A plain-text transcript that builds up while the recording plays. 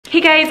Hey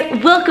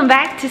guys, welcome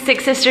back to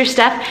Six Sisters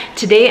Stuff.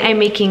 Today I'm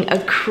making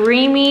a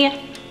creamy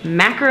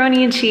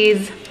macaroni and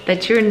cheese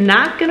that you're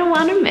not gonna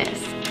wanna miss.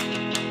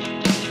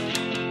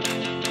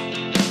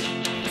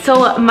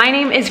 So my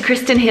name is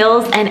Kristen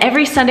Hills, and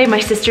every Sunday my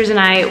sisters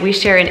and we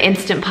share an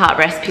Instant Pot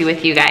recipe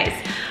with you guys.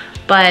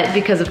 But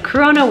because of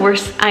Corona,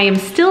 I am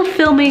still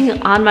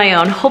filming on my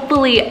own.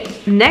 Hopefully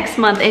next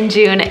month in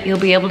June, you'll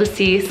be able to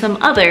see some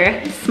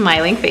other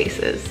smiling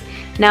faces.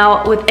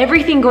 Now, with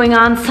everything going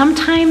on,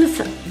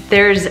 sometimes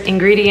there's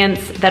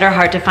ingredients that are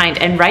hard to find,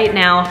 and right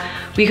now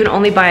we can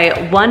only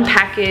buy one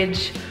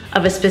package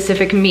of a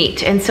specific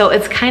meat, and so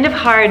it's kind of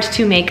hard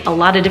to make a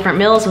lot of different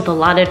meals with a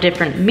lot of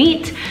different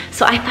meat.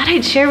 So I thought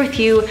I'd share with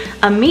you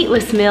a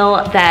meatless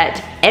meal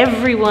that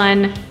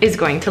everyone is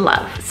going to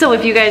love. So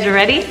if you guys are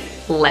ready,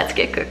 let's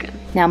get cooking.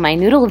 Now my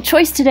noodle of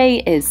choice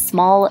today is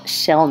small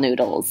shell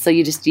noodles. So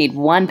you just need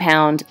 1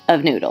 pound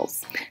of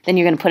noodles. Then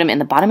you're gonna put them in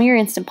the bottom of your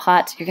Instant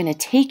Pot. You're gonna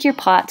take your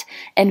pot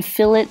and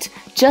fill it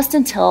just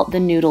until the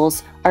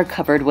noodles are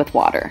covered with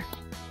water.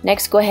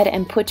 Next, go ahead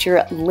and put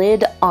your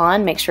lid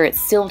on. Make sure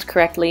it's sealed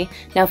correctly.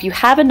 Now if you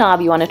have a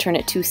knob, you wanna turn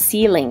it to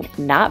sealing,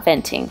 not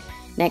venting.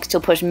 Next,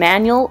 you'll push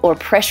manual or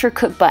pressure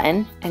cook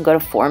button and go to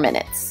 4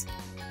 minutes.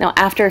 Now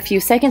after a few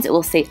seconds, it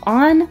will say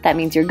on. That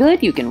means you're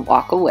good, you can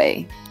walk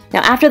away. Now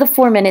after the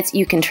 4 minutes,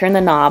 you can turn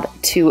the knob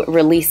to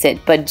release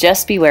it, but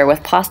just beware,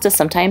 with pasta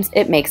sometimes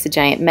it makes a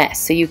giant mess,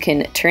 so you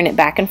can turn it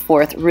back and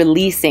forth,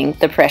 releasing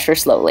the pressure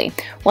slowly.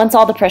 Once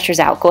all the pressure's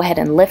out, go ahead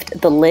and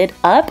lift the lid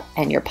up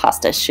and your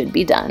pasta should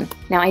be done.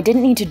 Now I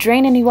didn't need to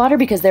drain any water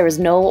because there was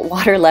no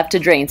water left to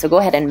drain, so go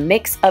ahead and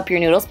mix up your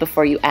noodles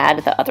before you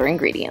add the other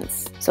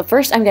ingredients. So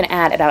first I'm gonna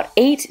add about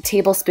 8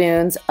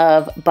 tablespoons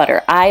of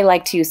butter. I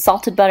like to use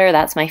salted butter,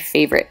 that's my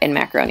favorite in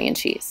macaroni and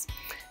cheese.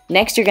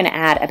 Next, you're gonna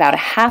add about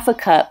 1/2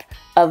 cup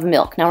of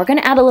milk. Now we're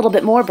gonna add a little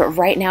bit more, but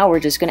right now we're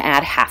just gonna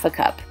add 1/2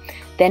 cup.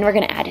 Then we're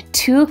gonna add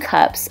 2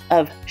 cups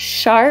of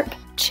sharp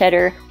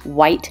cheddar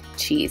white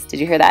cheese.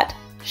 Did you hear that?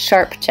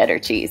 Sharp cheddar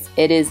cheese.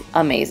 It is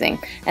amazing.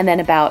 And then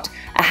about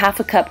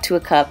 1/2 cup to 1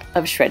 cup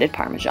of shredded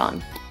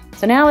parmesan.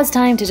 So now it's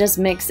time to just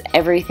mix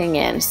everything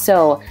in.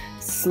 So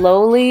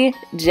slowly,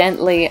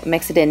 gently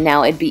mix it in.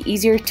 Now it'd be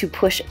easier to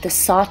push the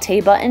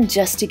saute button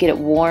just to get it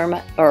warm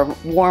or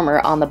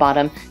warmer on the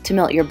bottom to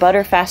melt your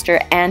butter faster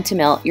and to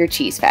melt your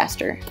cheese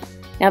faster.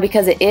 Now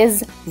because it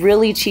is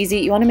really cheesy,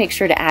 you want to make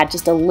sure to add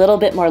just a little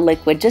bit more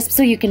liquid just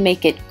so you can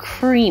make it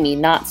creamy,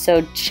 not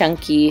so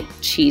chunky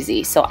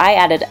cheesy. So I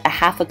added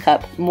 1/2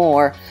 cup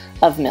more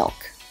of milk.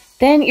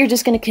 Then you're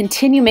just going to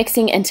continue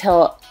mixing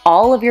until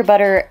all of your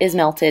butter is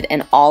melted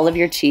and all of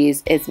your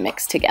cheese is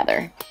mixed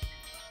together.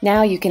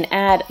 Now you can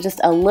add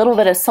just a little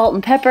bit of salt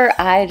and pepper.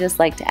 I just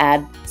like to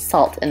add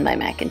salt in my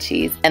mac and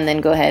cheese, and then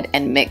go ahead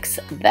and mix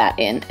that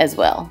in as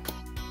well.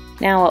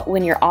 Now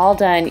when you're all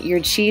done,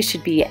 your cheese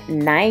should be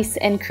nice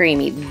and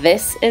creamy.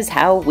 This is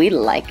how we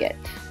like it.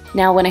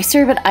 Now when I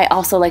serve it, I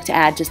also like to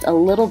add just a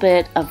little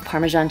bit of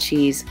Parmesan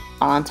cheese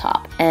on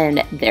top,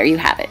 and there you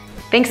have it.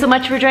 Thanks so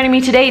much for joining me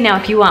today. Now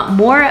if you want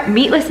more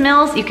meatless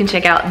meals, you can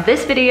check out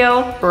this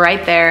video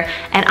right there,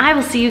 and I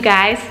will see you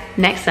guys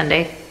next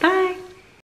Sunday. Bye.